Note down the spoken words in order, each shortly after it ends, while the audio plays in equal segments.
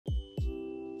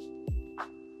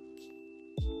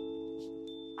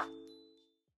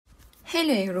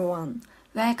Hello everyone,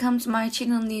 welcome to my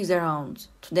channel News Around.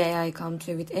 Today I come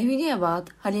to you with a video about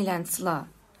Halil and Sıla.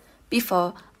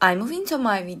 Before I move into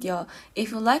my video,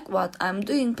 if you like what I'm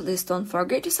doing, please don't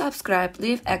forget to subscribe,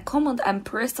 leave a comment and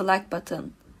press the like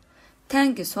button.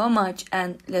 Thank you so much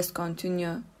and let's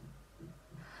continue.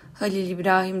 Halil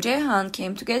Ibrahim Ceyhan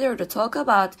came together to talk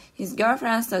about his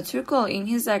girlfriend's Turkol in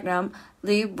his Instagram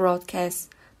live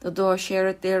broadcast. The duo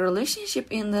shared their relationship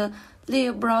in the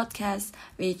live broadcast,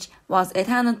 which was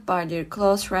attended by their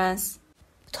close friends.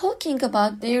 Talking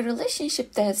about their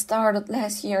relationship that started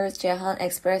last year, Ceyhan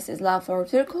expressed his love for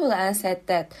Turkol and said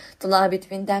that the love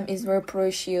between them is very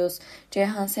precious.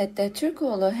 Ceyhan said that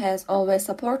Turkol has always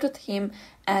supported him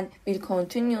and will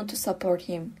continue to support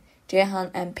him.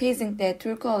 Ceyhan, emphasizing that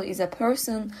Turkol is a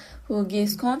person who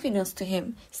gives confidence to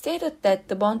him, stated that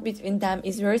the bond between them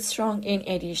is very strong in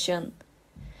addition.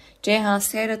 Ceyhan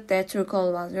stated that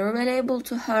Turkol was very valuable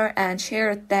to her and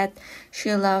shared that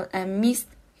she loved and missed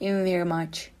him very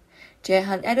much.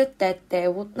 Ceyhan added that they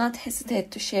would not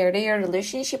hesitate to share their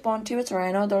relationship on Twitter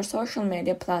and other social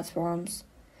media platforms.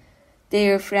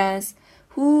 Their friends,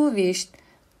 who wished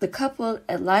the couple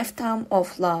a lifetime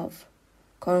of love,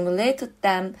 congratulated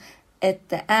them at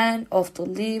the end of the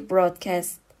live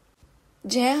broadcast.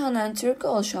 Ceyhan and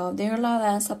Turkol showed their love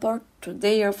and support to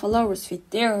their followers with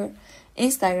their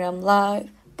Instagram live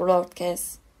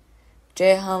broadcast.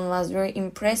 Ceyhan was very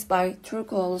impressed by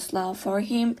Turkol's love for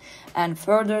him and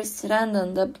further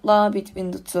strengthened the love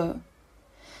between the two.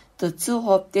 The two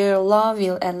hope their love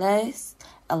will last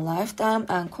a lifetime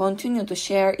and continue to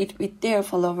share it with their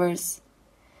followers.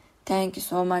 Thank you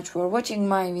so much for watching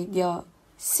my video.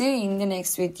 See you in the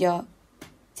next video.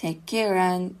 Take care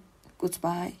and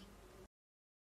goodbye.